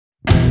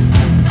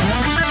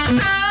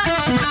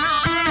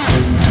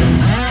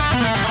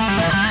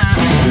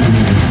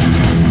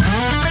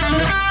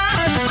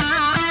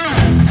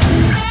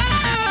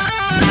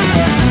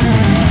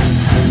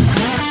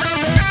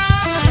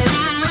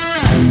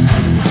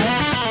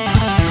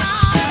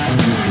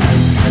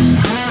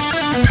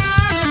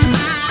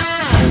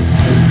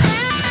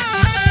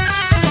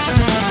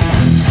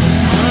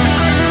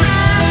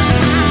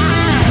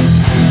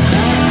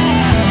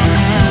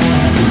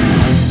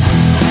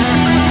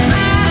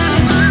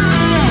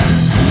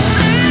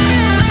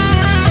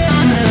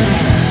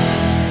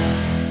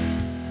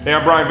Hey,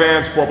 I'm Brian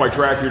Van,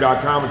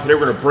 SportbikeTrackHere.com, and today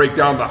we're going to break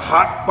down the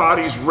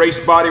Hotbodies Race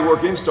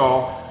Bodywork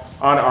install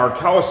on our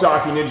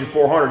Kawasaki Ninja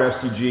 400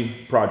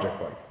 STG project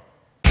bike.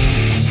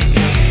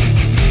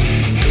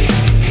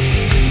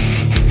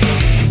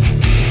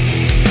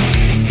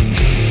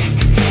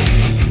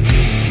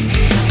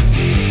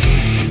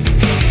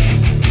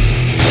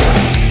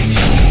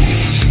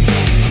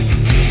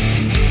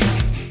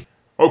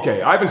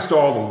 Okay, I've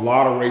installed a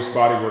lot of race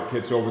bodywork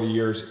kits over the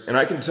years, and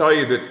I can tell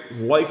you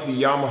that, like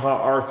the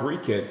Yamaha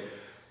R3 kit,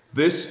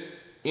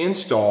 this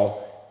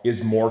install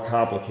is more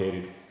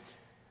complicated.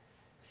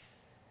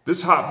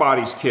 This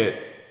Hotbodies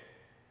kit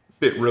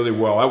fit really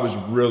well. I was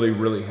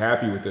really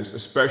happy with this,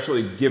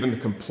 especially given the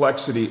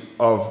complexity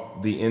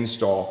of the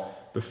install.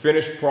 The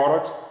finished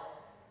product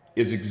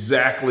is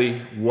exactly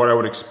what I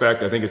would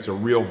expect. I think it's a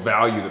real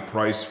value, the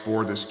price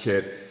for this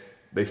kit.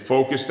 They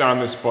focused on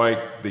this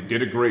bike, they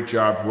did a great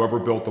job. Whoever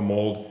built the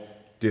mold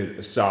did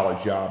a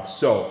solid job.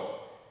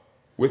 So,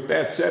 with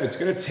that said, it's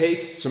gonna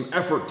take some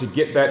effort to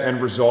get that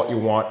end result you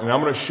want, and I'm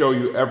gonna show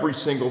you every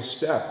single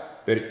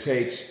step that it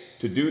takes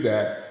to do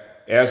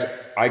that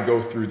as I go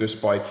through this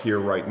bike here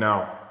right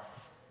now.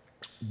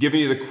 Giving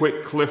you the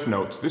quick cliff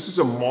notes. This is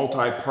a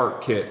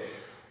multi-part kit.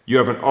 You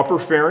have an upper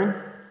fairing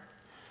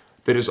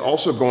that is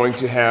also going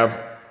to have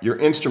your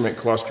instrument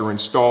cluster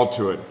installed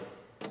to it.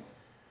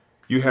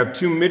 You have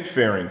two mid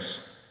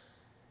fairings,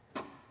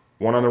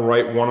 one on the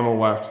right, one on the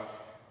left,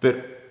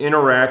 that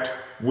interact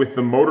with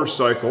the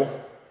motorcycle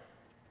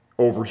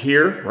over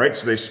here, right?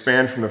 So they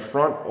span from the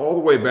front all the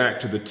way back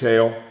to the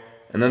tail,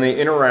 and then they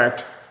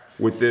interact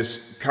with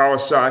this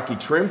Kawasaki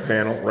trim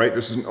panel, right?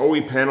 This is an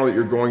OE panel that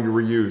you're going to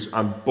reuse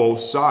on both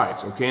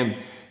sides, okay? And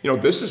you know,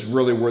 this is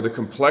really where the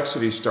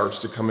complexity starts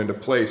to come into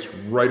place,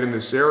 right in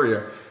this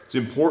area. It's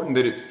important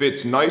that it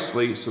fits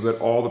nicely so that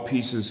all the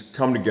pieces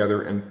come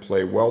together and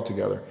play well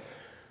together.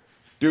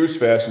 Deuce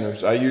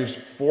fasteners. I used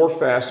 4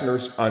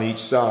 fasteners on each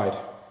side.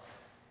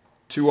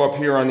 2 up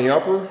here on the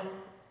upper,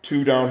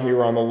 2 down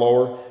here on the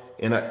lower,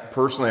 and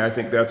personally I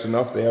think that's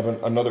enough. They have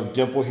another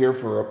dimple here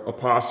for a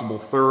possible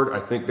third.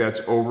 I think that's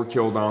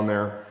overkill down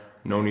there.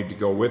 No need to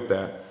go with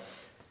that.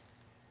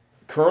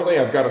 Currently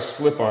I've got a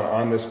slip-on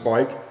on this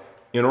bike.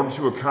 In order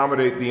to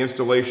accommodate the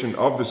installation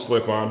of the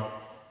slip-on,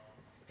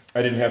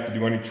 I didn't have to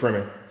do any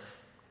trimming.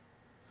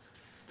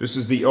 This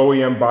is the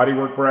OEM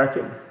bodywork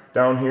bracket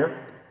down here.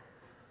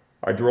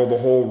 I drilled the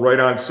hole right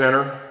on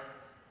center.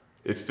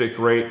 It fit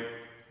great,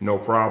 no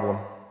problem.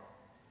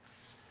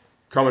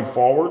 Coming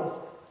forward,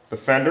 the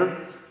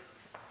fender,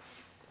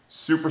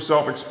 super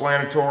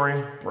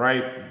self-explanatory,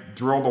 right?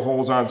 Drilled the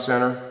holes on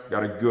center,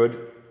 got a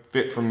good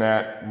fit from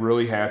that,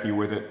 really happy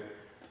with it.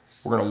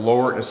 We're gonna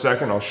lower it in a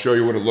second. I'll show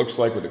you what it looks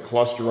like with the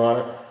cluster on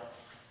it.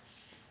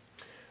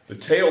 The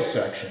tail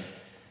section.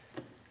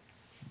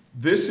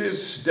 This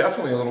is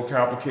definitely a little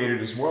complicated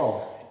as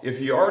well. If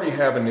you already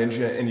have a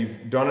Ninja and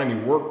you've done any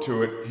work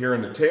to it here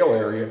in the tail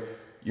area,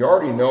 you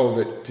already know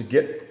that to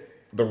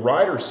get the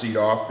rider seat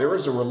off, there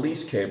is a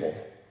release cable.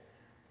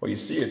 Well, you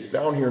see it's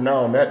down here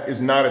now, and that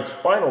is not its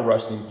final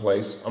resting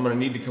place. I'm gonna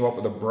need to come up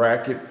with a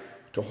bracket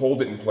to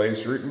hold it in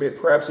place, or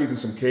perhaps even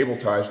some cable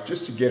ties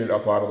just to get it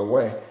up out of the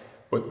way.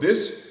 But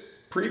this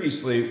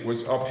previously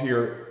was up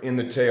here in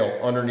the tail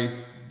underneath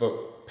the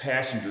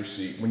passenger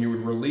seat. When you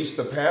would release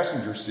the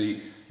passenger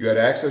seat, you had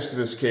access to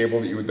this cable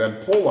that you would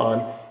then pull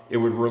on. It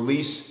would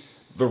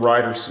release the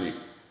rider seat.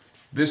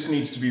 This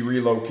needs to be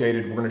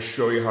relocated. We're going to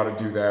show you how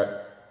to do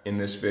that in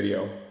this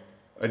video.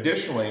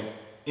 Additionally,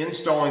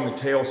 installing the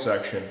tail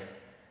section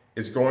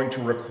is going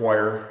to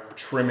require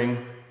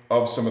trimming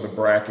of some of the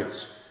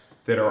brackets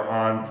that are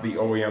on the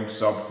OEM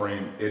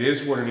subframe. It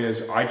is what it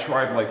is. I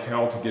tried like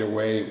hell to get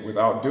away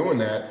without doing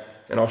that,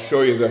 and I'll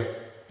show you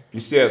you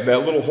see that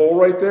little hole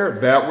right there?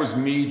 That was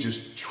me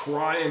just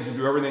trying to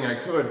do everything I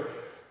could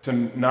to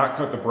not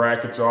cut the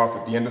brackets off.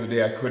 At the end of the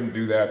day, I couldn't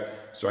do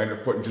that, so I ended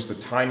up putting just the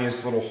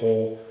tiniest little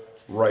hole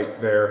right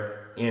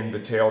there in the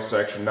tail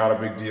section. Not a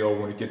big deal.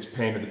 When it gets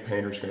painted, the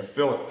painter's gonna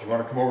fill it. If you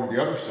wanna come over to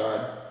the other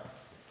side,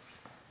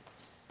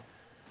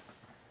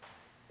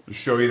 to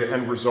show you the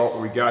end result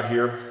we got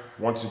here.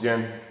 Once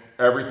again,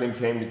 everything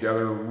came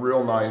together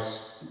real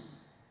nice.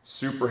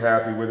 Super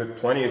happy with it.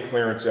 Plenty of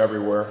clearance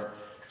everywhere.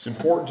 It's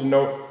important to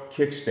note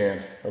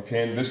kickstand,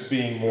 okay? And this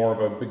being more of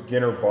a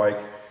beginner bike,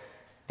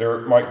 there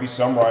might be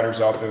some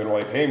riders out there that are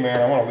like, hey man,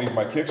 I want to leave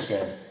my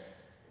kickstand.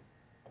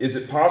 Is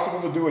it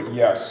possible to do it?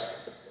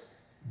 Yes.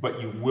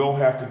 But you will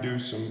have to do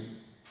some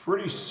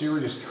pretty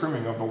serious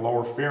trimming of the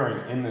lower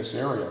fairing in this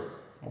area.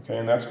 Okay,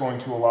 and that's going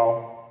to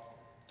allow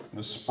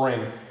the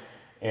spring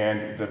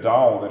and the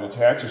dowel that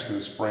attaches to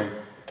the spring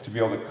to be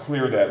able to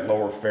clear that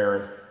lower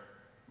fairing.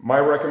 My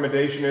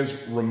recommendation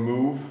is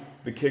remove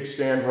the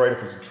kickstand, right?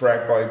 If it's a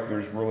track bike,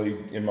 there's really,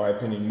 in my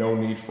opinion, no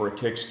need for a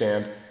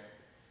kickstand.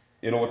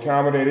 It'll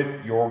accommodate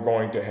it. You're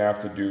going to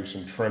have to do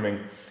some trimming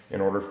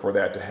in order for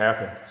that to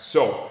happen.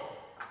 So,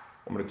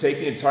 I'm going to take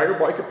the entire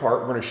bike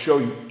apart. We're going to show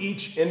you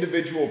each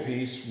individual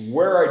piece,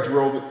 where I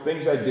drilled it,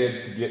 things I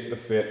did to get the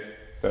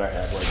fit that I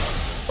have right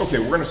now. Okay,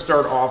 we're going to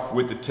start off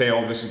with the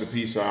tail. This is the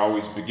piece I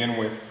always begin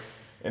with.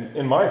 and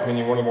in my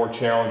opinion, one of the more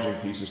challenging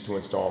pieces to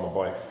install on the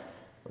bike.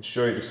 Let's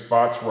show you the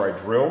spots where I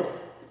drilled.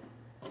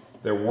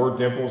 There were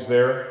dimples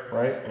there,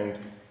 right? And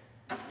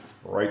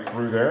right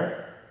through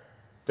there,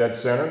 dead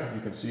center,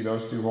 you can see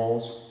those 2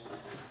 holes.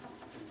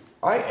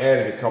 I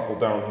added a couple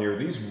down here.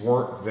 These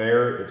weren't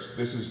there.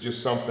 This is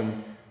just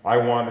something I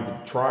wanted to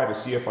try to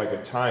see if I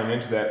could tie them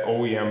into that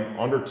OEM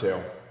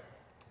undertail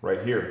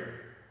right here.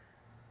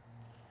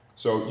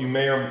 So you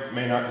may or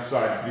may not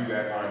decide to do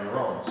that on your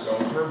own. So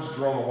in terms of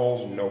drilling the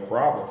holes, no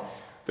problem.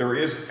 There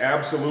is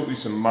absolutely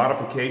some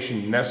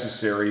modification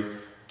necessary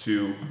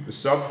to the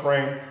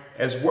subframe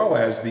as well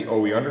as the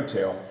OE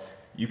undertail.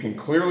 You can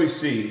clearly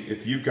see,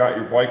 if you've got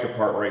your bike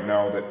apart right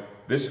now, that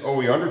this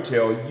OE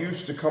undertail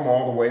used to come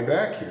all the way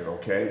back here,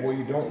 okay? Well,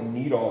 you don't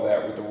need all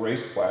that with the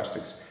race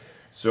plastics.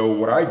 So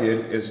what I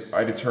did is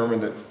I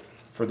determined that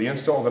for the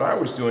install that I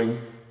was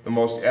doing, the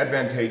most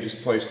advantageous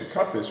place to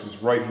cut this was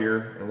right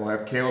here, and we'll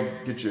have Caleb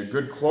get you a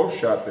good close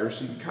shot there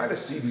so you can kind of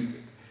see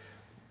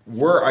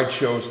where I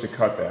chose to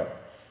cut that.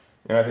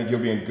 And I think you'll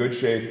be in good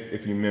shape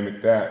if you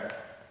mimic that.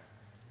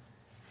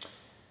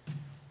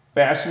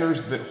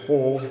 Fasteners that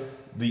hold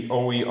the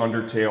OE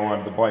undertail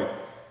onto the bike.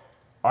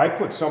 I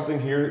put something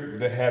here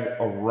that had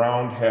a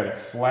round head, a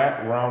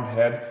flat round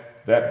head.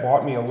 That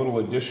bought me a little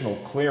additional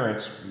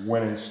clearance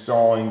when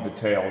installing the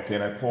tail, okay?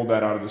 And I pulled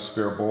that out of the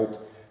spare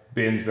bolt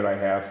bins that I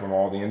have from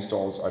all the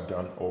installs I've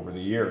done over the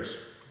years.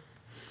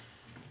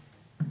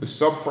 The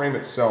subframe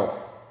itself,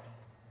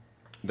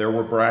 there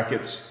were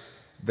brackets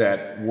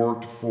that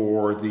worked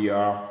for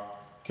the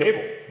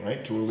cable,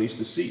 right, to release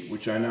the seat,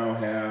 which I now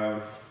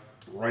have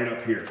right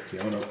up here. Okay,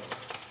 I'm gonna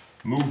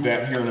move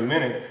that here in a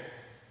minute.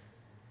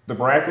 The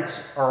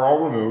brackets are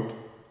all removed,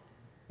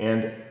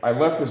 and I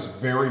left this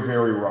very,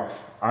 very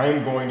rough. I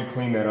am going to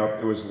clean that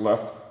up. It was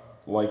left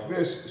like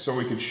this so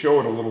we could show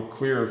it a little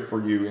clearer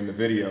for you in the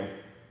video.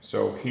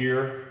 So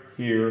here,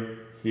 here,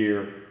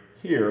 here,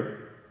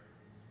 here,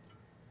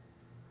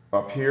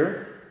 up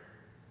here,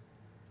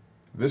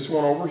 this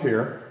one over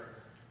here,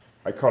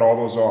 I cut all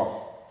those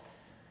off.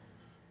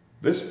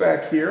 This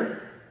back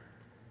here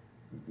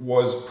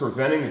was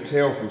preventing the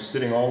tail from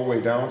sitting all the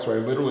way down, so I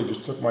literally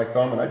just took my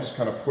thumb and I just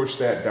kind of pushed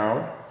that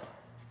down,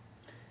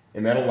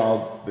 and that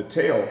allowed the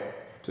tail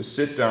to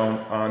sit down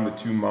on the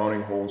 2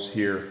 mounting holes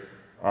here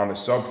on the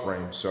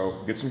subframe.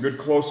 So get some good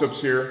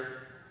close-ups here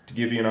to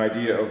give you an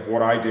idea of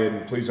what I did,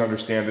 and please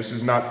understand this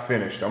is not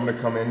finished. I'm going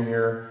to come in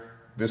here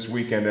this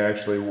weekend,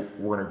 actually,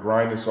 we're going to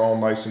grind this all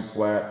nice and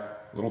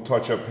flat, a little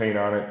touch-up paint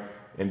on it,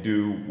 and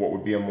do what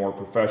would be a more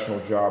professional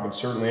job. And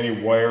certainly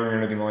any wiring or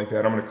anything like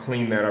that, I'm going to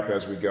clean that up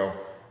as we go.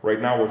 Right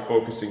now we're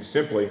focusing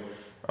simply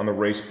on the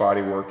race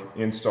bodywork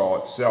install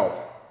itself.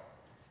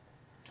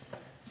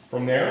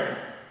 From there,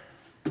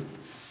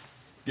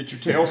 get your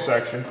tail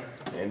section,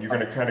 and you're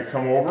going to kind of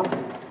come over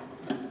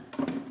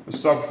the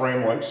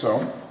subframe like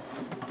so.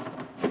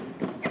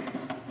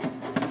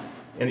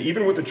 And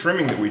even with the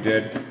trimming that we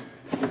did,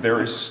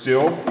 there is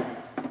still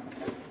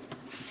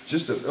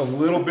just a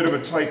little bit of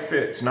a tight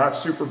fit. It's not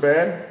super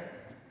bad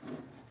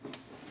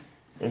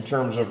in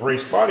terms of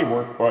race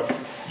bodywork, but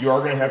you are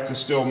going to have to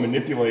still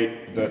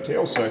manipulate the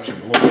tail section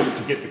a little bit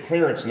to get the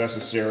clearance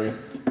necessary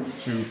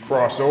to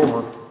cross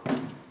over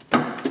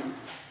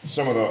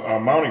some of the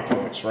mounting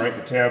points, right?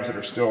 The tabs that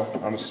are still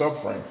on the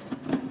subframe.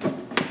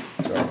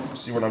 So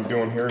see what I'm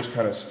doing here is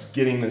kind of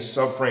getting this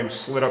subframe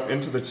slid up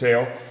into the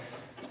tail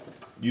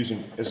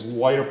using as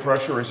light a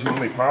pressure as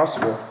humanly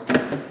possible.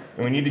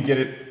 And we need to get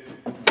it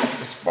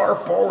as far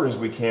forward as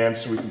we can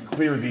so we can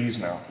clear these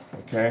now,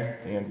 okay?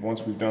 And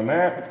once we've done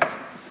that,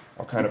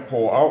 I'll kind of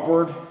pull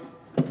outward.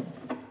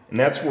 And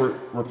that's where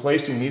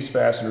replacing these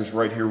fasteners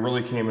right here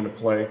really came into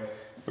play,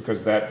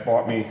 because that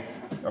bought me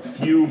a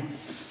few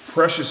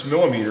precious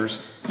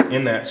millimeters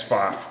in that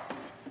spot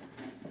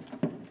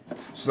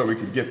so that we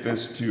could get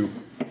this to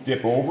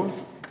dip over.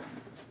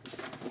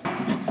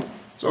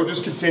 So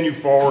just continue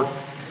forward.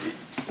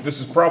 This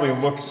is probably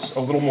looks a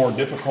little more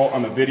difficult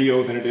on the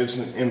video than it is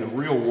in the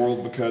real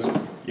world, because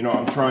you know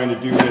I'm trying to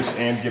do this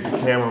and give the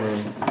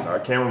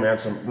cameraman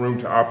some room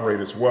to operate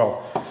as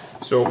well.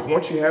 So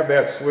once you have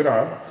that slid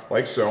on,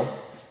 like so,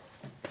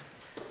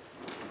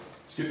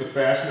 let's get the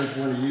fasteners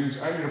we're going to use.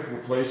 I ended up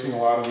replacing a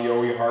lot of the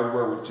OE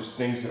hardware with just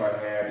things that I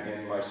had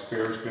in my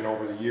spares bin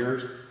over the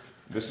years.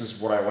 This is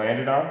what I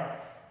landed on.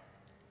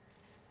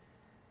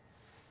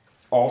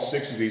 All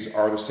 6 of these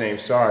are the same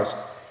size.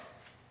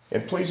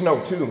 And please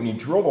note too, when you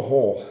drill the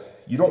hole,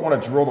 you don't want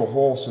to drill the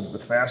hole so that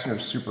the fastener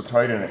is super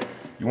tight in it.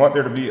 You want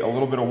there to be a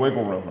little bit of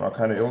wiggle room. And I'll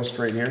kind of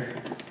illustrate here.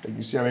 You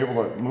can see I'm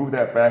able to move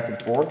that back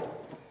and forth.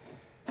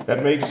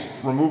 That makes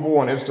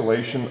removal and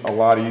installation a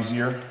lot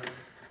easier.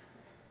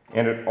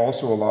 And it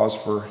also allows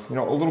for, you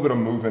know, a little bit of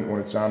movement when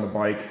it's on the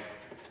bike.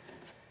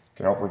 It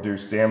can help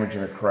reduce damage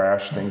in a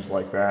crash, things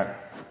like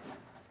that.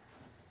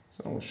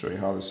 So I'll show you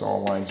how this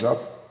all lines up.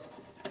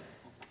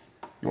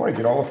 You want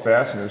to get all the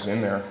fasteners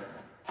in there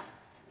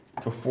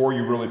before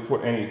you really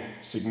put any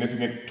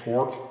significant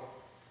torque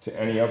to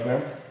any of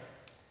them.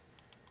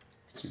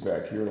 See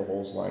back here, the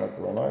holes line up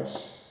real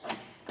nice.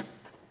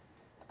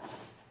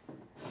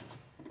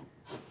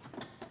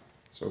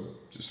 So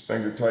just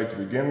finger tight to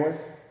begin with.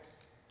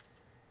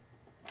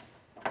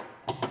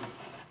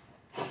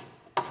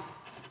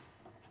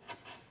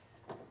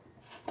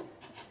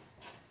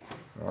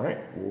 All right,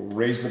 we'll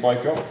raise the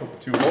bike up, put the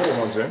two lower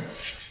ones in.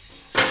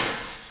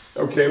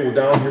 Okay, we're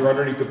down here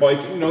underneath the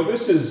bike. You know,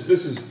 this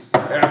is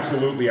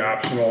absolutely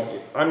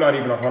optional. I'm not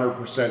even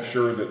 100%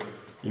 sure that,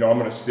 you know, I'm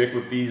gonna stick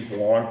with these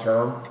long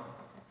term.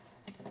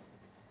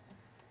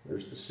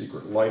 There's the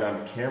secret light on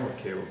the camera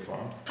Caleb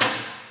found.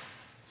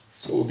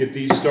 So we'll get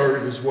these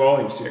started as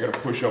well. You see I gotta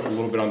push up a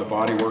little bit on the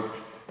bodywork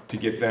to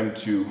get them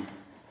to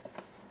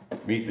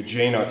meet the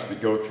J-nuts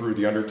that go through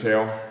the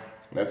undertail.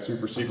 And that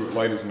super secret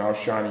light is now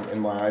shining in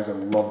my eyes. I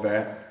love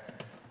that.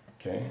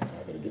 Okay, I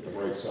gotta get the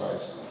right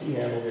size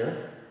T-handle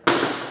here.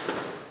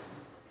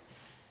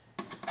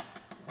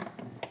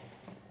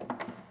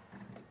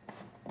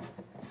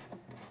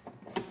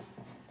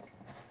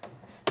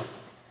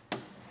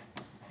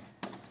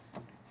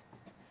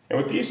 And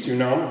with these two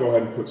now, I'm gonna go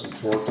ahead and put some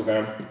torque to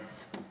them.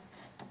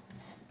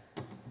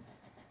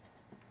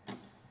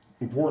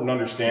 Important to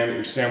understand that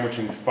you're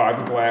sandwiching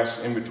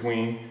fiberglass in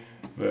between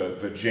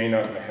the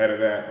J-nut and the head of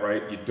that,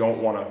 right? You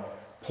don't want to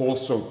pull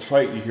so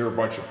tight you hear a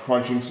bunch of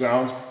crunching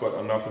sounds, but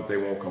enough that they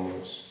won't come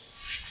loose.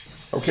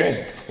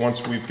 Okay,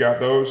 once we've got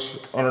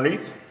those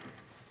underneath,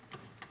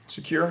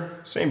 secure,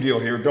 same deal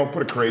here. Don't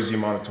put a crazy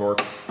amount of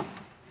torque,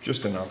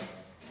 just enough.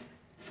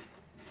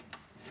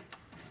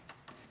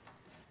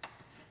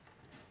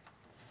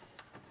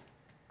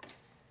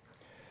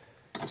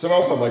 Something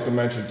else I'd like to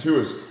mention too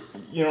is,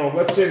 you know,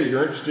 let's say that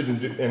you're interested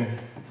in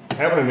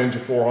having a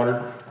Ninja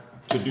 400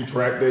 to do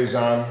track days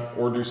on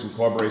or do some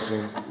club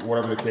racing,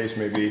 whatever the case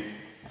may be.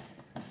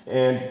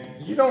 And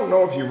you don't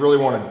know if you really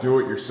want to do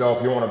it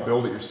yourself, you want to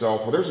build it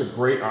yourself. Well, there's a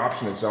great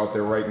option that's out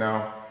there right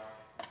now.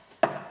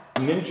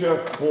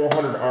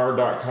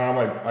 Ninja400r.com,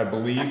 I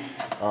believe,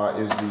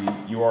 is the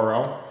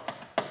URL.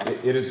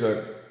 It is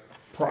a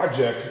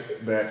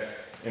project that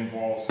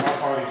involves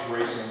Hotbodies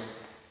Racing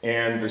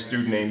and this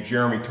dude named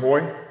Jeremy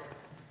Toy,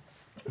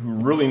 who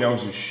really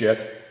knows his shit.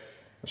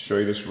 I'll show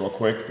you this real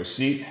quick. The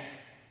seat,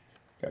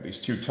 got these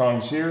two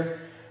tongues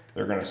here.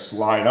 They're gonna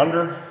slide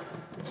under.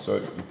 So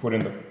you put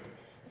in the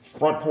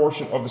front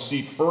portion of the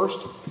seat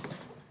first.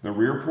 The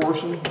rear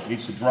portion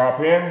needs to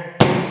drop in,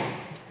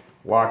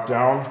 lock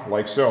down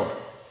like so.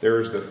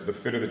 There's the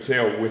fit of the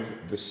tail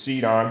with the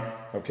seat on,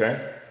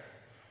 okay?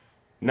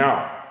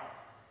 Now,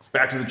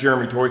 back to the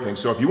Jeremy Toy thing.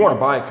 So if you want to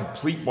buy a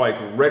complete bike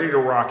ready to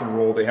rock and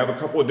roll, they have a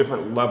couple of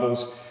different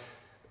levels.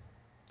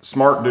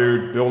 Smart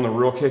dude building a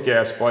real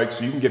kick-ass bike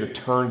so you can get a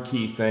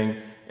turnkey thing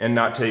and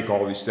not take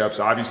all these steps.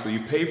 Obviously you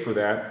pay for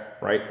that,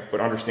 right?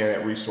 But understand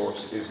that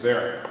resource is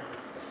there.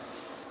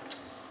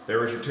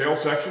 There is your tail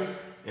section,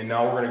 and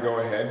now we're gonna go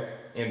ahead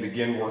and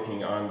begin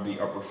working on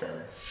the upper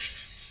fairing.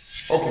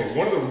 Okay,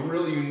 one of the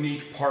really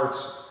unique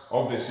parts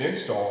of this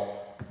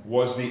install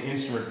was the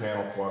instrument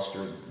panel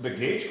cluster. The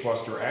gauge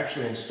cluster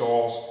actually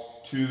installs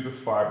to the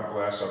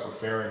fiberglass upper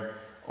fairing.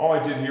 All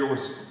I did here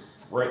was,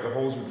 right, the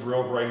holes were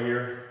drilled right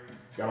here,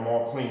 got them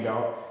all cleaned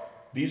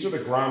out. These are the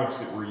grommets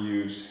that were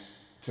used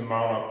to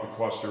mount up the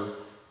cluster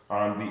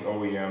on the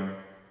OEM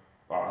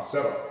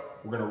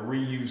setup. We're gonna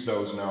reuse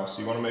those now.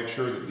 So you wanna make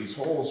sure that these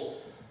holes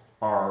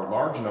are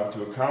large enough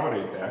to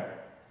accommodate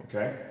that,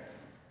 okay?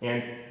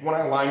 And when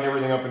I lined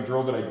everything up and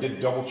drilled it, I did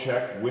double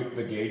check with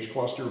the gauge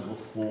cluster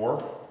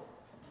before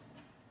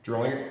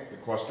drilling it. The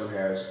cluster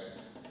has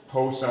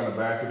posts on the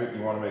back of it.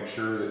 You want to make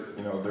sure that,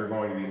 you know, they're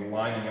going to be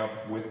lining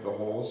up with the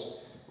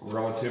holes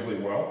relatively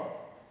well,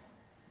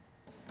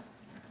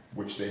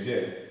 which they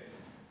did.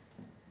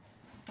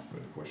 I'm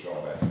going to push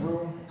all that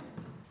through.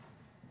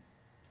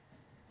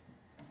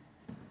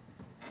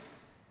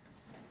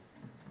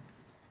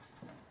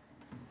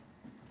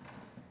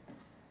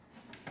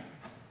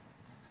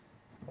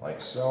 Like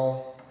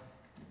so.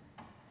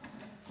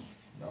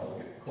 Now we'll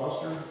get the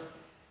cluster.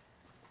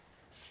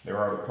 There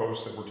are the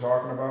posts that we're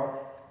talking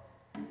about.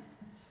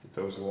 Get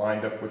those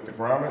lined up with the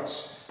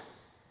grommets.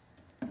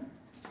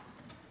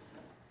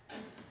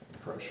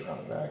 Pressure on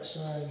the back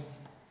side.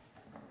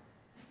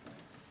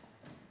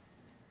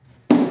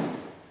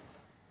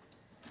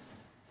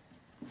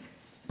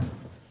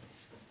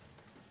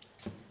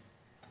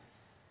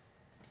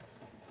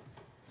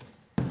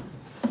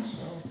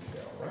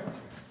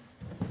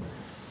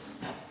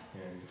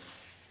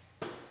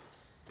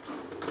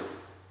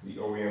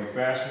 OEM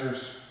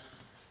fasteners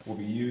will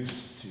be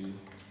used to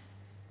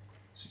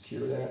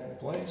secure that in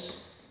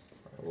place.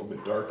 A little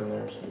bit dark in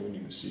there, so we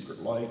need the secret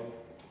light.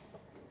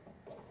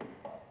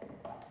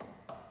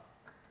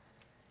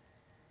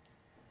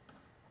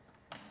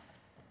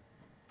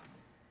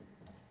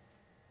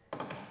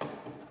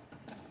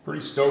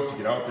 Pretty stoked to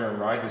get out there and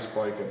ride this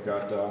bike. I've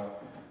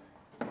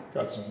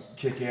got some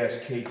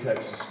kick-ass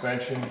K-Tech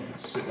suspension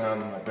that's sitting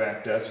on my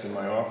back desk in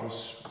my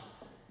office,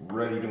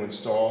 ready to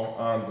install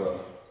on the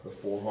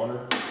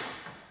 400.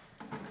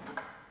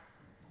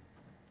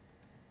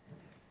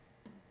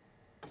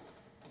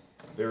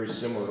 Very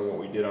similar to what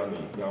we did on the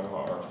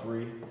Yamaha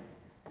R3.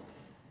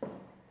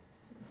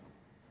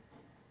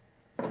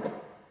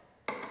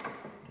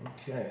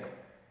 Okay,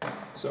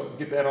 so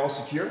get that all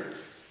secure.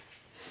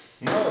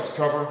 Now let's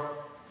cover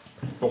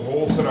the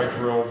holes that I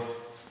drilled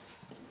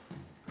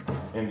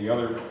in the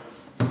other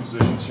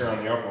positions here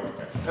on the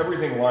upper.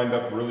 Everything lined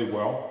up really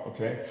well,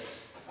 okay?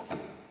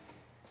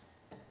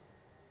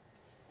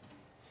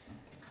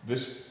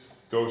 This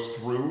goes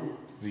through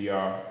the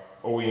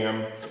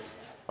OEM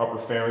upper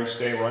fairing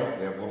stay, right?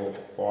 They have little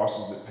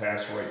bosses that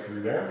pass right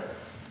through there.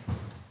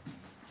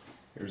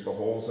 Here's the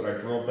holes that I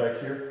drilled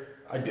back here.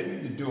 I did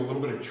need to do a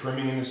little bit of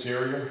trimming in this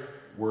area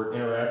where it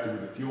interacted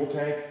with the fuel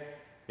tank.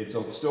 It's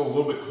still a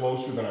little bit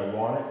closer than I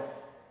want it.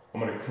 I'm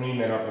going to clean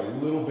that up a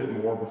little bit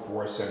more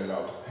before I send it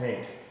out to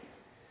paint.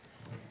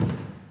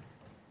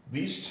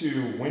 These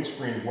two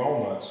windscreen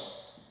well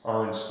nuts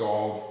are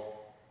installed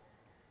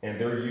and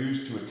they're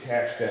used to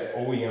attach that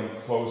OEM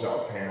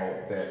closeout panel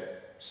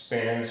that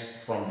spans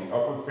from the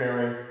upper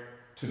fairing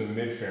to the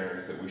mid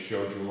fairings that we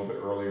showed you a little bit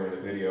earlier in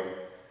the video.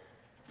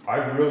 I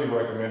really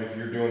recommend, if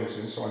you're doing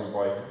this install on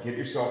your bike, get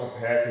yourself a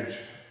package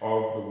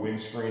of the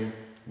windscreen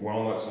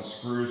well nuts and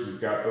screws.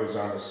 We've got those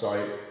on the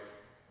site.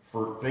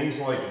 For things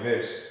like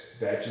this,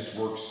 that just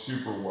works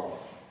super well.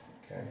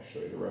 Okay, show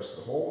you the rest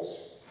of the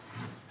holes.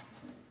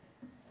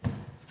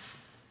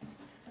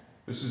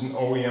 This is an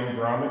OEM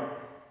grommet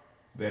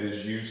that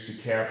is used to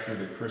capture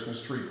the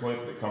Christmas tree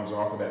clip that comes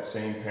off of that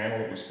same panel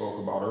that we spoke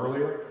about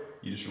earlier.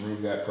 You just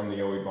remove that from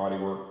the OE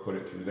bodywork, put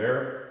it through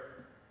there.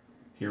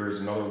 Here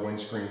is another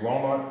windscreen well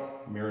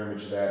nut. Mirror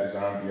image of that is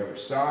on the other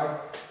side.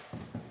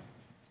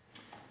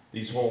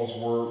 These holes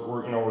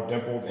were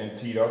dimpled and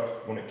teed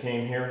up when it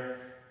came here.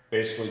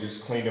 Basically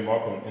just cleaned them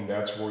up, and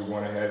that's where we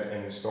went ahead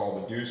and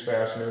installed the deuce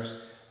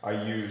fasteners. I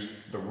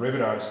used the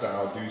rivet-on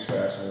style deuce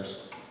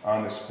fasteners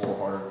on this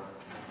 400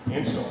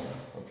 install.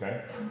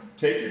 Okay,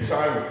 take your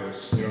time with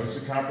this. You know, this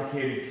is a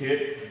complicated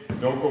kit.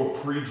 Don't go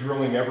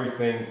pre-drilling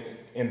everything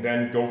and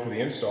then go for the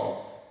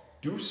install.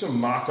 Do some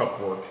mock-up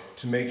work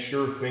to make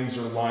sure things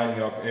are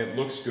lining up and it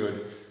looks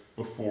good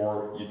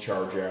before you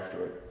charge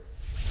after it.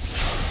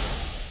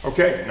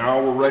 Okay,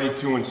 now we're ready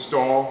to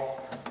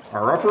install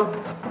our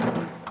upper.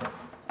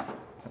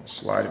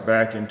 Slide it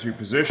back into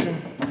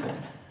position.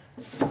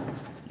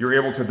 You're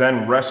able to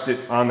then rest it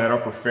on that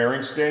upper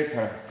fairing stay,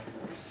 kind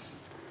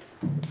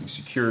of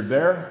secured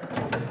there.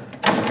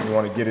 You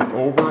want to get it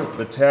over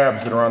the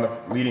tabs that are on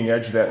the leading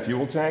edge of that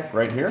fuel tank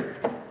right here,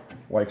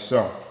 like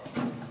so.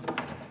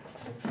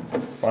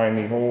 Find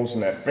the holes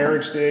in that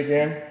fairing stay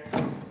again.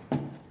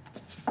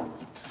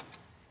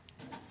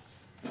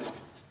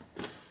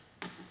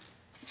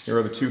 Here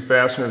are the two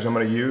fasteners I'm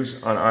going to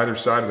use on either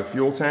side of the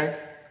fuel tank.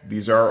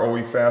 These are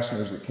OE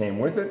fasteners that came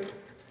with it.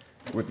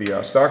 With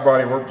the stock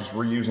bodywork, just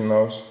reusing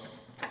those.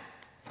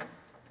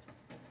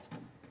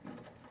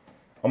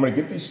 I'm going to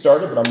get these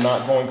started, but I'm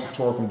not going to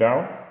torque them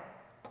down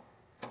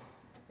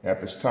at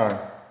this time.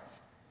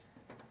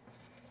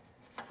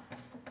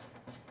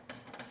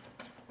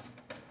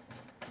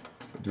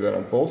 Do that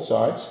on both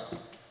sides.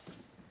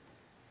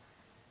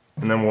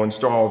 And then we'll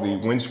install the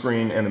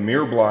windscreen and the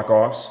mirror block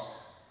offs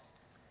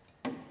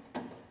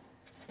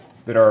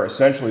that are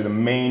essentially the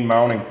main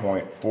mounting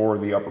point for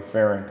the upper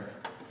fairing.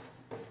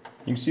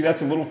 You can see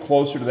that's a little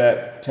closer to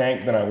that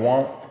tank than I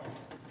want.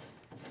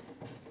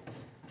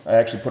 I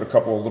actually put a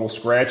couple of little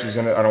scratches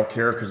in it. I don't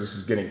care because this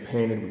is getting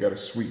painted. We got a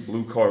sweet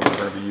blue color we're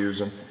going to be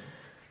using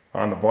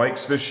on the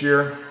bikes this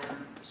year.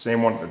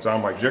 Same one that's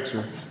on my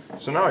Gixxer.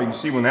 So now you can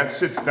see when that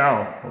sits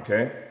down,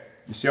 okay,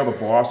 you see how the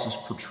boss is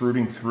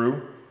protruding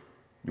through?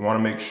 You want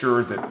to make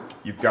sure that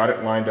you've got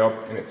it lined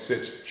up and it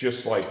sits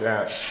just like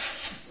that.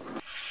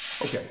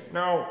 Okay,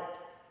 now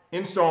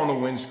installing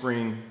the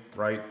windscreen,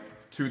 right,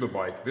 to the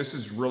bike. This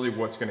is really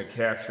what's going to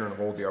capture and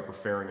hold the upper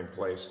fairing in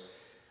place.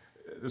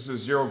 This is a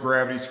zero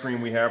gravity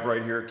screen we have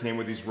right here. It came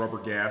with these rubber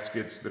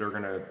gaskets that are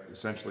going to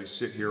essentially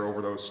sit here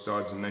over those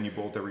studs, and then you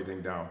bolt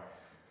everything down.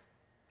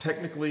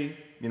 Technically,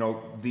 you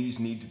know, these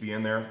need to be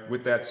in there.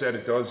 With that said,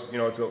 it does, you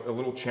know, it's a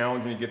little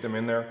challenging to get them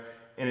in there,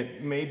 and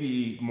it may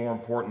be more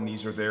important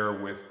these are there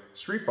with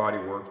street body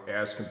work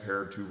as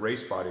compared to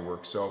race body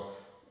work. So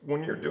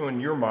when you're doing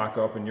your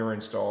mock-up and your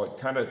install, it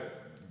kind of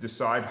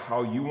decide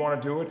how you want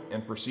to do it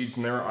and proceed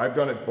from there. I've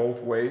done it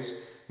both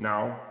ways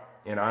now,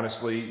 and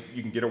honestly,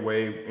 you can get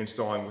away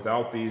installing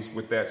without these.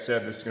 With that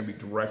said, this is going to be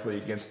directly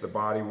against the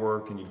body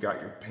work, and you've got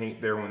your paint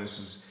there when this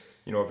is,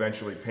 you know,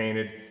 eventually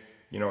painted.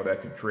 You know,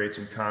 that could create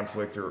some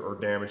conflict or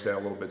damage that a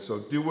little bit. So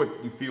do what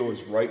you feel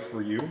is right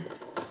for you.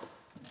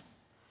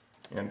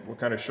 And we'll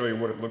kind of show you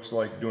what it looks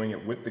like doing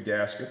it with the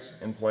gaskets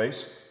in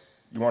place.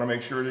 You want to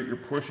make sure that you're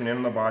pushing in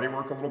on the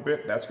bodywork a little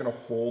bit. That's going to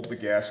hold the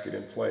gasket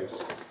in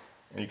place.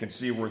 And you can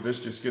see where this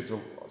just gets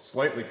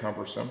slightly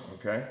cumbersome,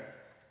 okay?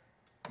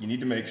 You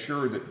need to make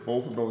sure that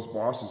both of those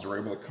bosses are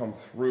able to come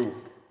through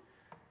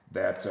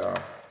that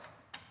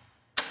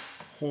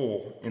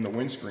hole in the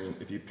windscreen.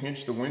 If you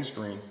pinch the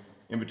windscreen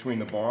in between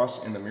the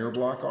boss and the mirror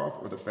block off,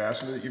 or the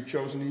fastener that you've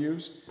chosen to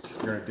use,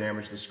 you're going to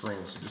damage the screen.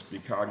 So just be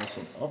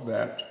cognizant of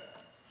that.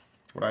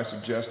 What I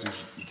suggest is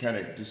you kind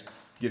of just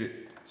get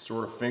it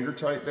sort of finger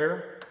tight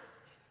there,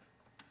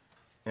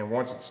 and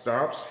once it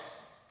stops,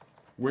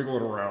 wiggle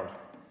it around.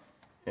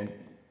 And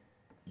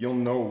you'll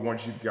know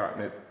once you've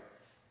gotten it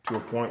to a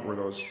point where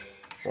those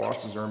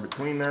bosses are in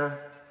between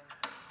there.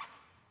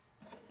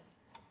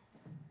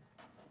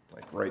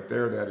 Like right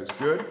there, that is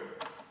good.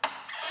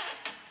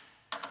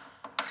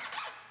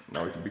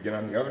 Now we can begin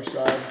on the other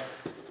side.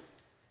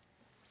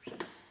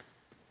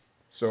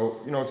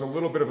 So, you know, it's a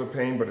little bit of a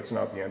pain, but it's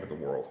not the end of the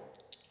world.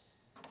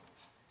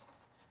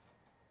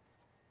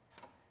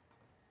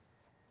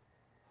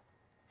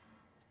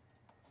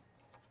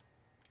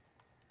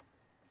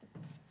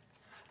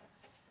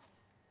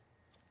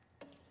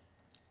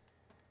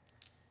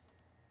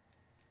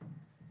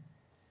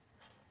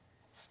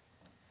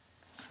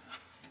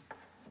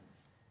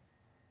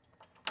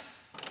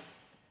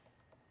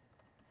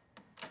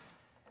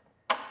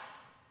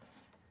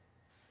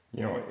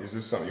 You know, is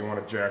this something you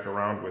want to jack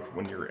around with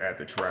when you're at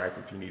the track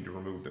if you need to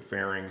remove the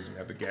fairings and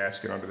have the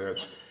gasket under there?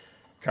 It's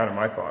kind of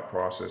my thought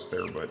process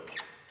there, but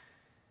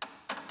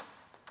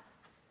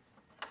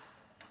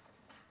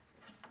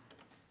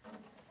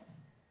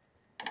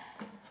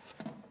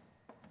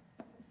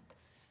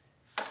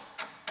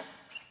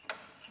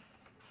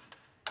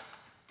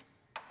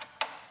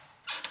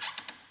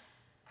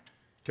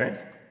okay,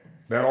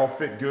 that all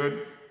fit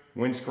good.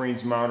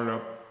 Windscreen's mounted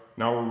up.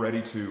 Now we're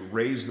ready to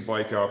raise the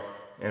bike up,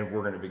 and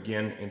we're going to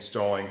begin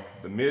installing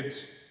the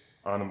mids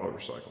on the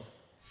motorcycle.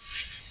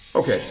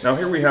 Okay, now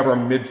here we have our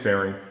mid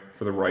fairing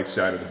for the right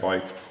side of the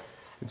bike.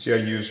 You can see I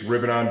used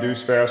rivet-on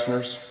deuce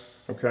fasteners,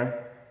 okay?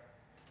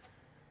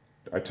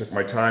 I took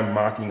my time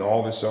mocking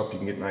all this up. You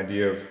can get an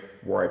idea of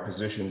where I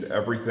positioned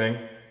everything.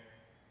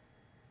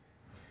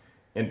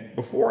 And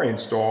before I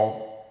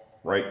install,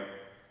 right,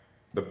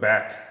 the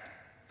back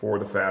for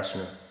the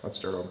fastener, let's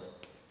start over.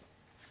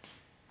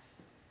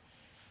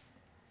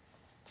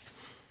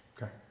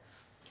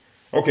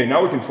 Okay,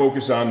 now we can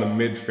focus on the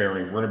mid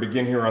fairing. We're going to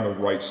begin here on the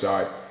right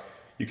side.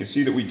 You can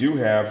see that we do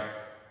have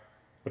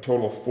a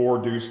total of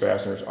 4 deuce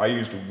fasteners. I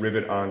used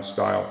rivet-on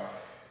style.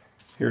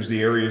 Here's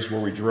the areas where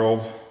we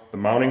drilled the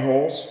mounting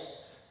holes.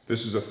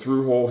 This is a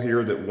through hole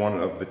here that one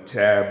of the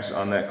tabs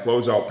on that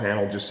closeout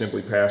panel just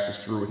simply passes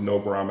through with no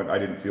grommet. I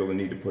didn't feel the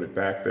need to put it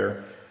back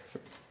there.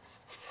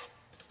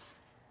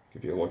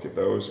 Give you a look at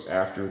those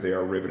after they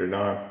are riveted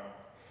on.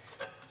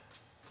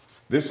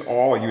 This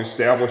all, you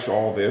establish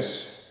all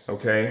this,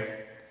 okay?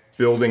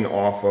 Building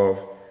off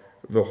of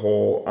the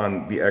hole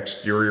on the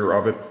exterior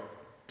of it.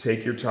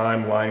 Take your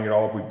time lining it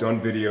all up. We've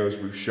done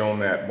videos, we've shown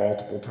that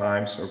multiple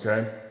times,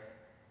 okay?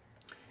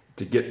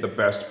 To get the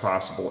best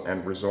possible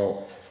end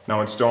result. Now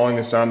installing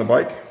this on the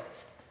bike,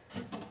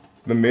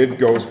 the mid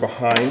goes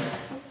behind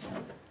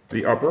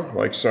the upper,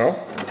 like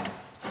so.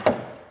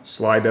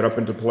 Slide that up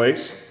into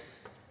place.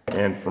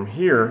 And from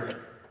here,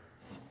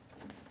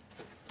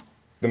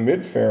 the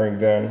mid fairing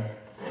then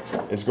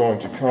is going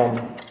to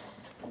come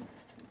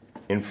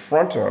in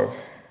front of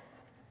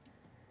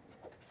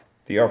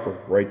the upper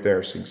right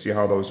there. So you can see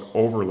how those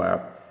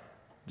overlap,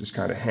 just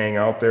kind of hang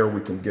out there.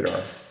 We can get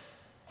our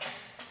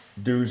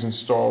dues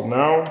installed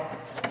now.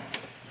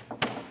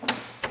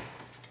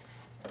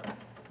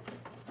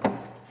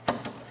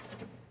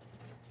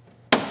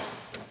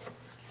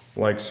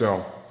 Like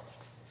so.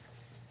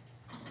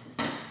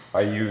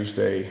 I used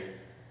a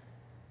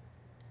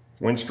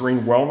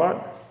windscreen well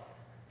nut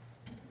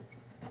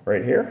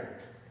right here.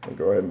 I'll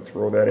go ahead and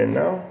throw that in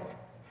now.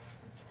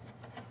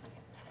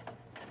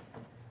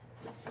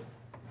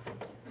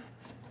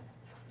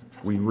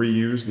 We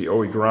reuse the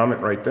OE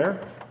grommet right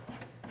there.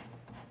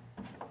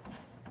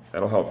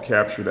 That'll help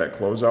capture that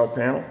closeout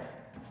panel.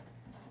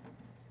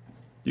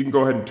 You can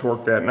go ahead and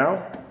torque that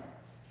now.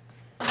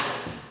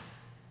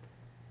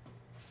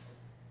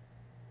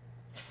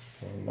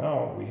 And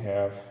now we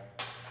have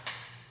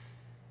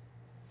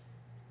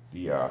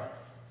the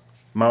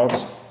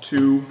mounts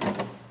to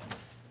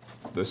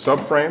the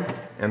subframe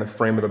and the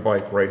frame of the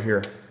bike right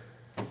here.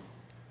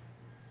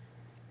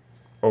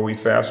 OE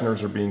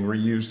fasteners are being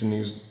reused in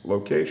these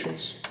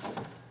locations.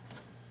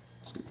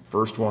 Let's get the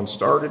first one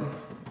started.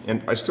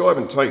 And I still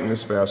haven't tightened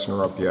this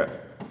fastener up yet.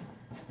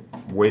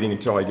 I'm waiting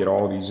until I get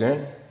all of these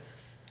in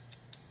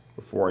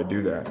before I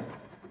do that.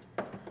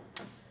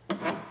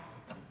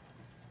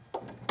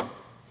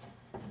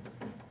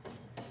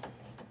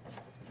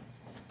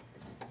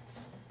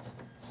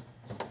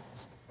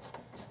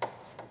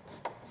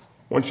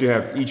 Once you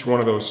have each one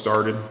of those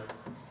started,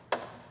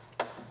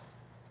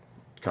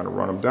 kind of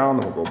run them down,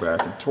 then we'll go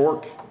back and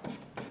torque.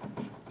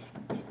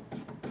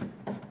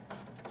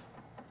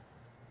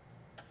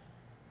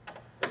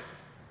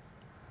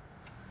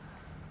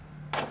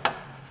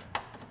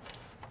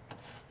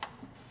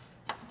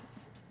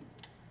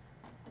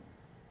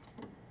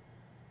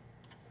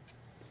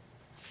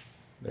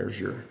 There's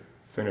your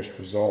finished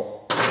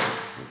result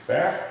with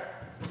that.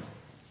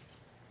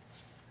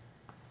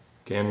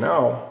 Okay, and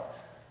now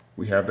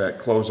we have that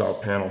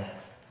closeout panel.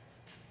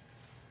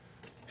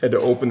 Had to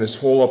open this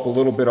hole up a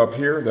little bit up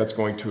here. That's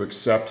going to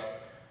accept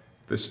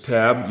this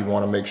tab. You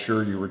want to make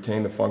sure you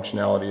retain the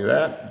functionality of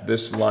that.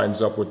 This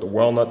lines up with the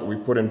well nut that we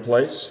put in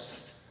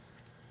place.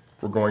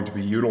 We're going to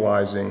be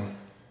utilizing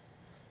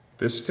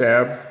this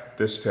tab,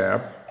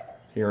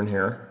 here and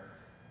here.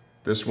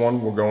 This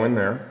one will go in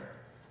there.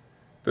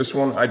 This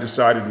one I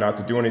decided not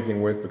to do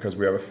anything with because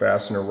we have a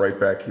fastener right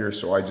back here,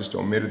 so I just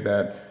omitted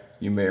that.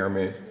 You may or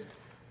may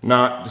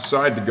not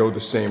decide to go the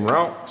same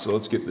route. So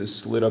let's get this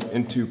slid up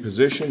into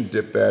position,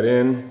 dip that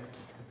in,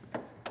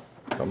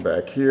 come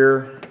back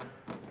here.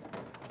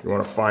 You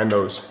want to find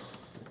those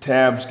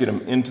tabs, get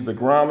them into the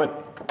grommet.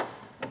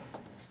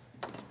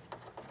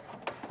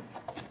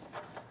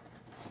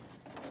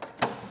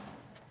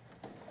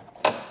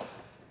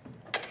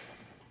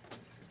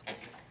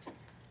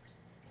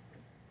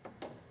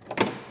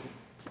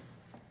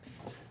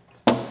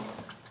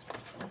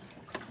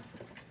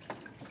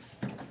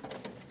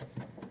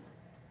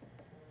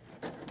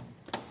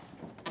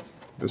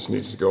 This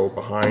needs to go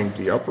behind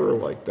the upper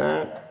like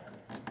that.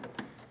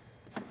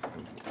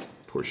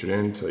 Push it in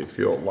until you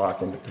feel it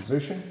lock into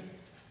position.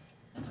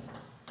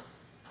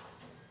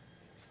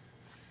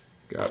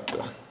 Got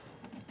the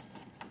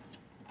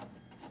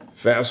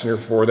fastener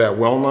for that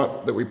well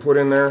nut that we put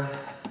in there.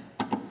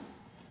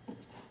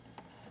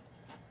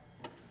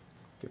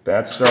 Get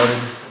that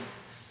started.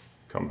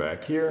 Come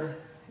back here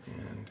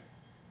and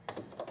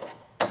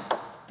go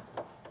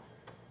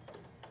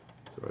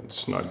ahead and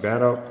snug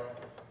that up.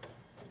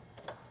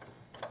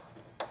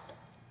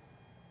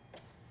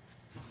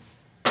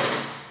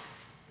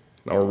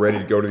 Now we're ready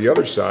to go to the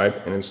other side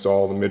and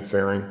install the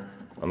mid-fairing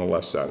on the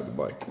left side of the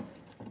bike.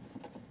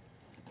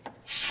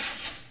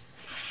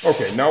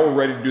 Okay, now we're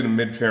ready to do the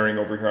mid-fairing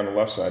over here on the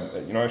left side.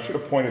 You know, I should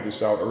have pointed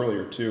this out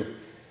earlier too.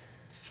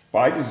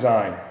 By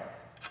design,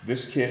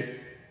 this kit,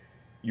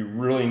 you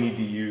really need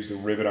to use the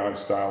rivet-on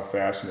style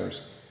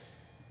fasteners.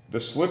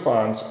 The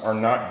slip-ons are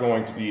not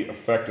going to be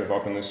effective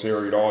up in this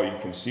area at all. You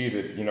can see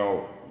that, you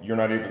know, you're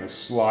not able to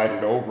slide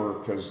it over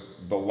because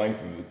the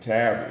length of the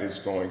tab is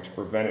going to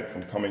prevent it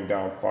from coming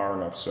down far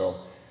enough. So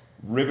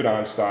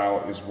rivet-on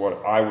style is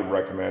what I would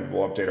recommend.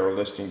 We'll update our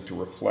listing to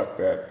reflect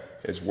that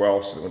as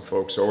well so that when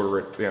folks order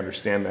it, they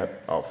understand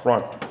that out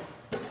front.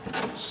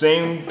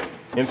 Same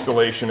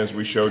installation as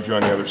we showed you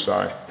on the other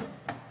side.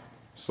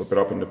 Slip it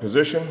up into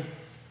position.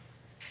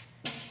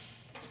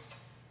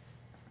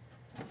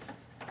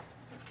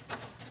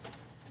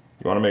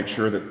 You want to make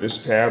sure that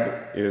this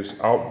tab is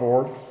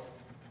outboard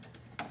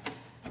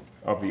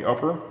of the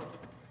upper.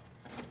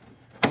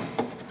 Go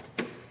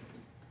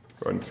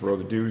ahead and throw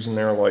the doos in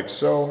there like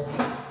so.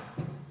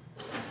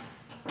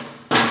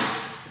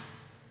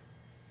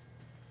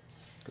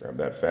 Grab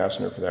that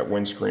fastener for that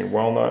windscreen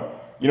well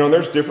nut. You know,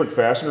 there's different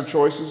fastener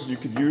choices you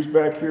could use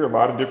back here, a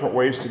lot of different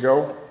ways to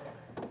go.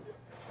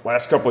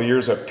 Last couple of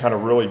years I've kind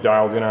of really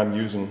dialed in on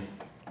using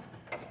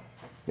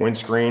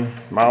windscreen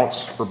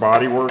mounts for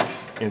bodywork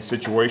in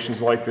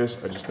situations like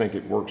this. I just think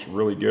it works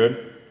really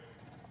good.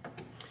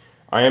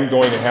 I am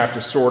going to have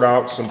to sort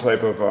out some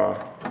type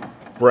of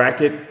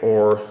bracket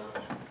or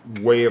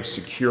way of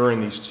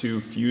securing these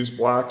two fuse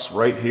blocks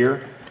right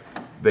here.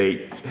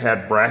 They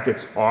had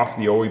brackets off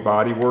the OE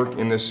bodywork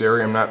in this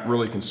area. I'm not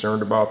really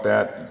concerned about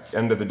that.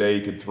 End of the day,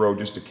 you could throw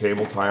just a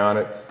cable tie on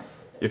it.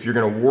 If you're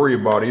going to worry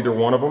about either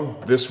one of them,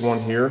 this one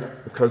here,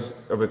 because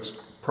of its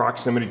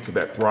proximity to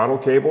that throttle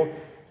cable,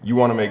 you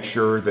want to make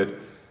sure that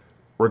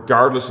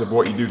regardless of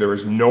what you do, there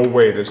is no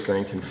way this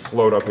thing can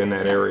float up in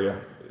that area.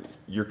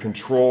 Your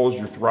controls,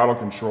 your throttle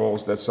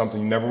controls, that's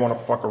something you never want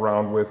to fuck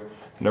around with.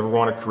 Never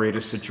want to create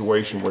a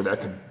situation where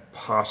that could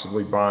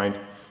possibly bind.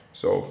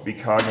 So be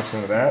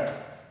cognizant of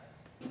that.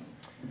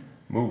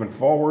 Moving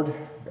forward,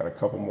 got a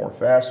couple more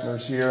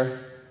fasteners here.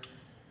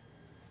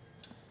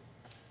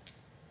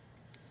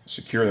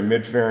 Secure the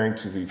mid-fairing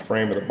to the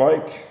frame of the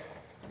bike.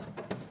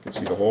 You can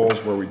see the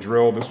holes where we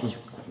drilled. This was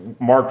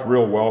marked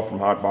real well from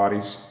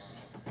Hotbodies.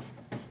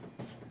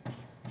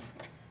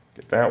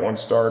 Get that one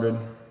started.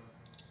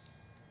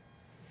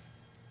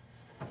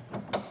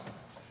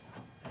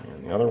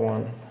 And the other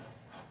one.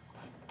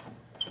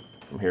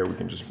 From here we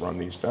can just run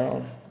these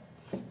down.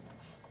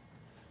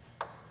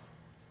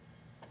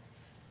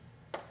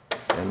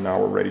 And now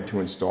we're ready to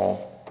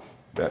install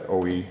that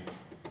OE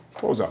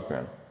closeout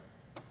pin.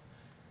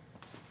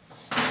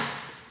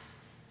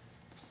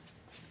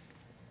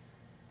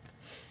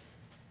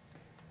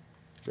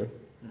 Good.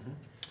 Mm-hmm.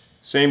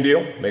 Same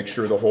deal, make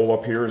sure the hole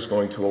up here is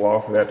going to allow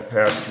for that to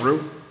pass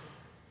through.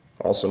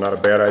 Also not a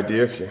bad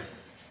idea if you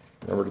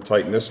remember to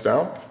tighten this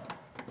down.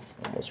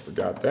 Almost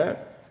forgot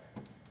that.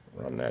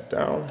 Run that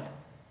down.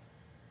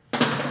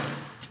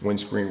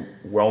 Windscreen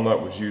well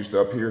nut was used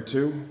up here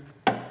too.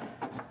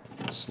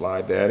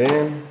 Slide that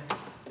in,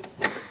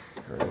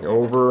 turning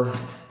over.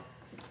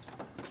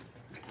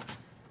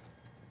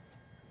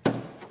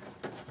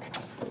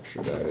 Make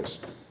sure that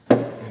is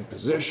in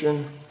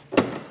position.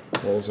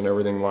 Holes and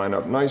everything line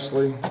up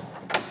nicely.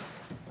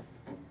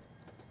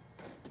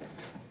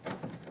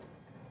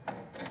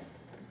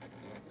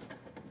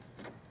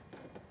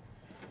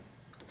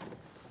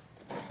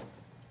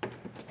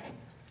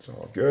 It's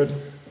all good.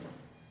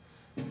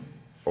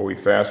 OE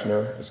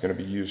fastener is going to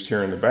be used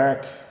here in the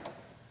back.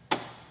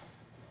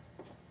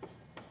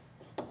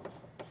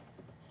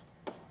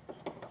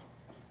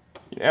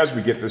 as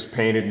we get this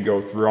painted and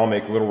go through, I'll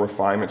make little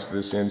refinements to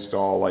this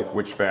install, like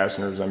which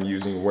fasteners I'm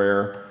using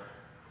where.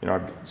 You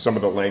know, some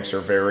of the lengths are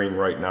varying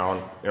right now,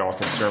 and you know, I'll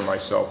concern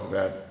myself with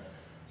that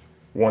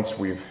once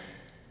we've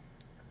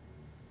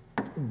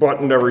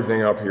buttoned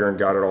everything up here and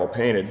got it all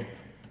painted.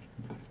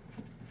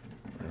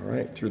 All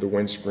right, through the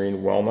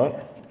windscreen well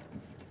nut.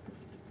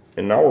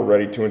 And now we're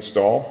ready to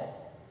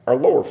install our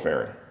lower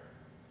fairing.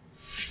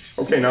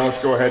 Okay, now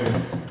let's go ahead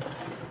and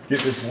get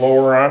this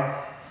lower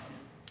on.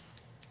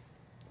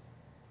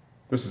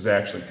 This is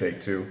actually take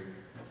 2.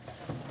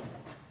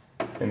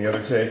 And the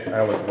other take,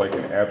 I look like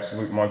an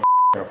absolute monkey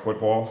in a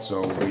football,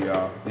 so we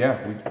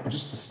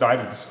just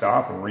decided to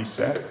stop and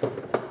reset.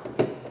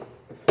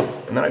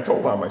 And then I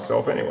told on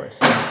myself anyways.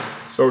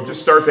 So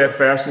just start that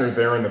fastener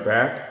there in the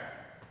back.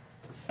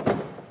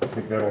 I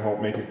think that'll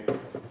help make it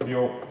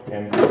feel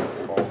and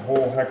a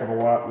whole heck of a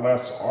lot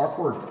less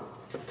awkward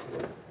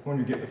when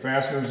you get the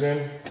fasteners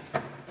in,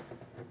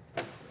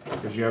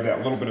 because you have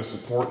that little bit of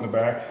support in the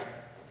back,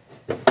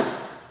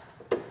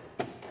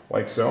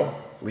 like so.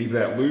 Leave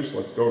that loose.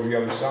 Let's go to the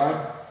other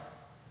side.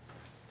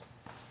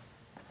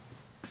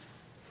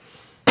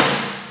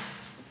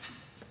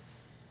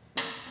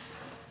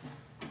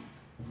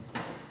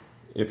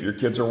 If your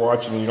kids are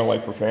watching and you don't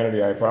like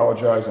profanity, I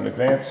apologize in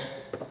advance.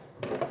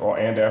 Well,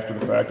 and after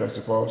the fact, I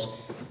suppose.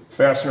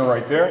 Fastener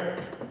right there.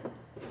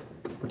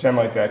 Pretend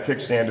like that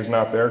kickstand is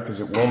not there, because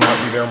it will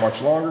not be there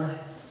much longer.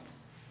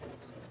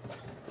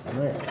 All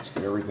right, let's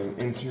get everything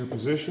into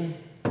position.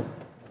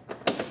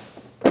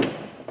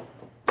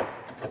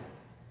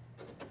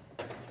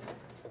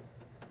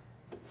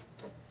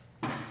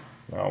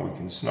 Now we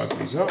can snug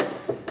these up.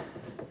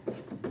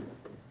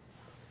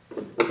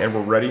 And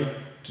we're ready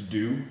to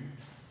do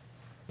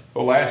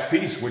the last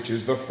piece, which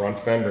is the front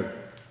fender.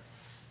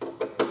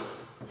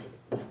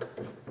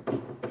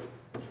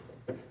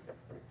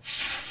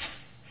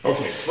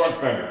 Okay, front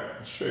fender.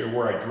 Let's show you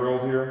where I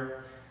drilled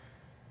here.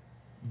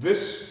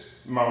 This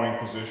mounting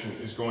position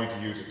is going to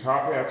use a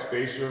top hat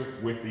spacer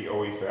with the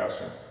OE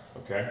fastener,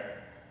 okay?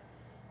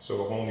 So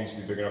the hole needs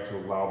to be big enough to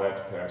allow that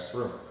to pass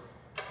through.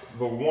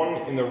 The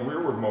one in the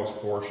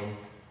rearwardmost portion,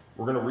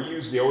 we're going to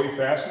reuse the OE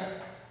fastener,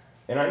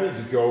 and I need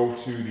to go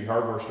to the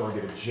hardware store and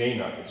get a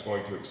J-nut that's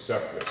going to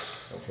accept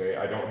this, okay?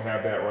 I don't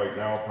have that right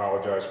now,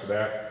 apologize for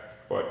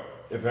that, but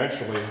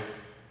eventually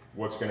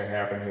what's going to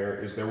happen here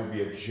is there will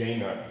be a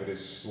J-nut that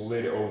is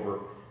slid over,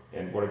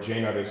 and what a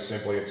J-nut is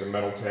simply, it's a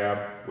metal tab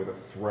with a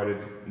threaded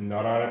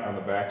nut on it on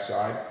the back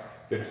side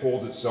that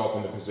holds itself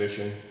into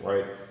position,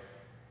 right?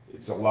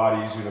 It's a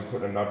lot easier than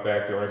putting a nut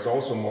back there, and it's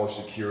also more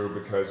secure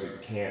because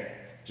it can't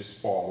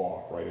just fall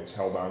off, right? It's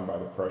held on by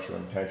the pressure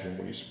and tension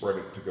when you spread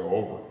it to go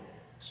over.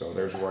 So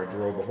there's where I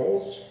drilled the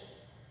holes.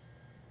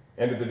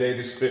 End of the day,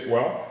 this fit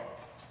well.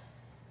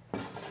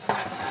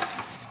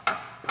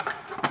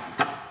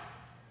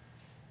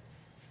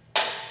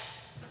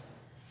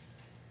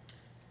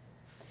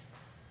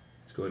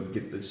 Let's go ahead and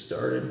get this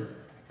started.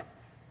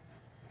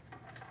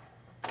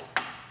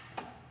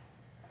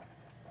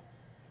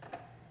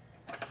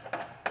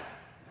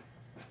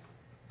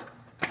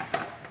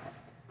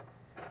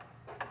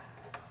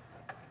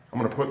 I'm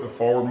going to put the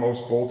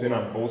forwardmost bolt in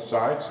on both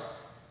sides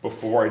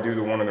before I do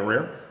the one in the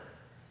rear.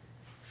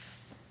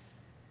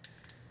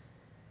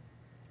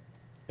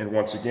 And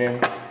once again,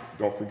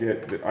 don't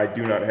forget that I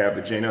do not have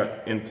the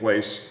J-nut in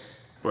place,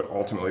 but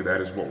ultimately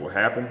that is what will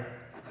happen.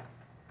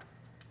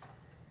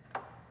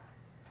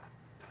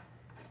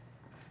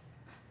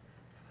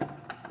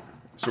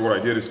 So what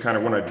I did is kind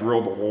of when I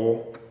drilled the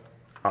hole,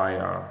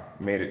 I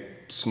made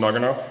it snug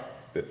enough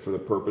that for the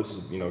purpose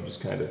of, you know,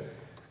 just kind of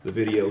the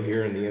video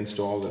here and the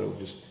install, that it'll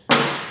just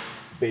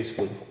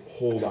basically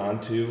hold on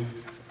to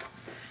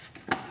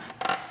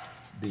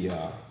the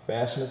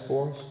fastener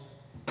for us.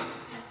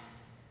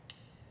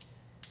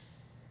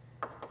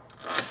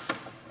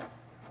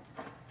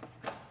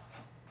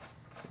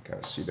 Kind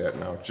of see that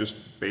now,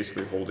 just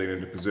basically holding it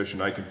into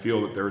position. I can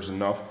feel that there's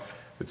enough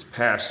that's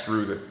passed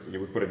through that, you know,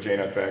 we put a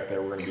J-nut back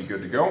there, we're going to be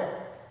good to go.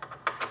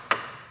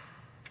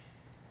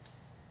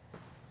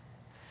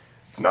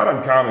 It's not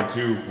uncommon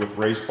too with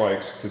race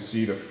bikes to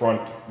see the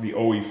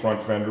OE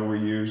front fender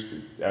reused.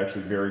 It's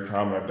actually very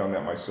common. I've done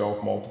that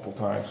myself multiple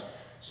times.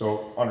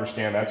 So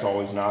understand that's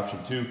always an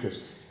option too,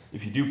 because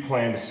if you do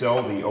plan to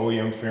sell the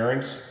OEM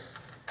fairings,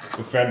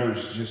 the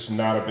fender's just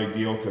not a big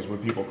deal, because when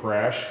people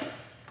crash,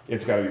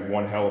 it's got to be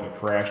one hell of a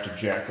crash to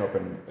jack up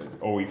an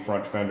OE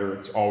front fender.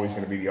 It's always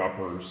going to be the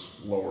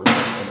uppers, lowers,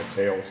 and the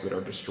tails that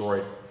are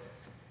destroyed,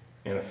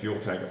 and a fuel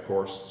tank, of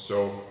course.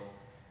 So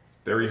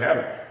there you have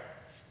it.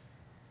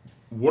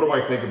 What do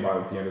I think about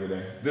it at the end of the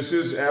day? This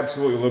is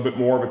absolutely a little bit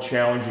more of a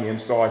challenging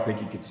install. I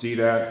think you can see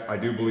that. I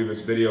do believe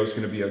this video is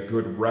going to be a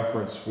good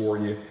reference for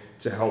you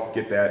to help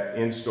get that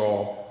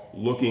install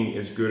looking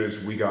as good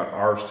as we got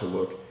ours to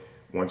look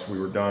once we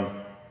were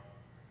done.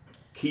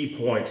 Key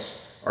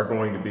points are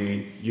going to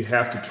be, you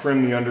have to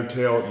trim the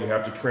undertail, you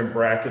have to trim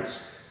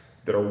brackets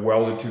that are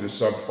welded to the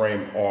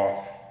subframe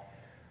off.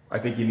 I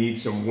think you need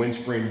some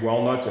windscreen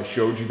well nuts. I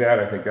showed you that.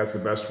 I think that's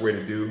the best way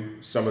to do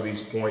some of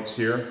these points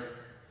here.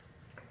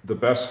 The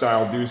best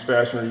style deuce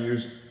fastener to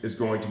use is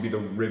going to be the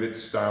rivet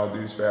style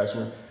deuce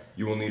fastener.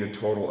 You will need a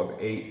total of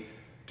 8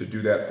 to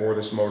do that for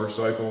this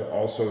motorcycle.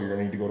 Also, you're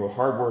gonna need to go to a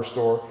hardware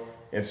store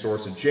and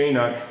source a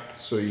J-nut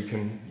so you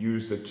can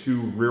use the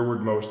 2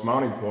 rearward-most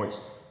mounting points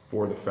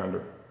for the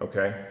fender,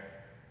 okay?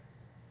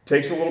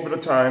 Takes a little bit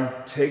of time,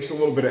 takes a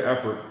little bit of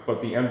effort,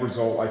 but the end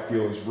result I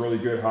feel is really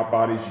good.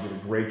 Hotbodies, you did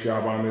a great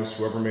job on this.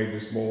 Whoever made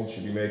this mold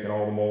should be making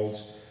all the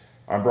molds.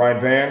 I'm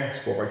Brian Van,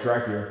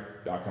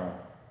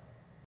 SportbikeTrackGear.com.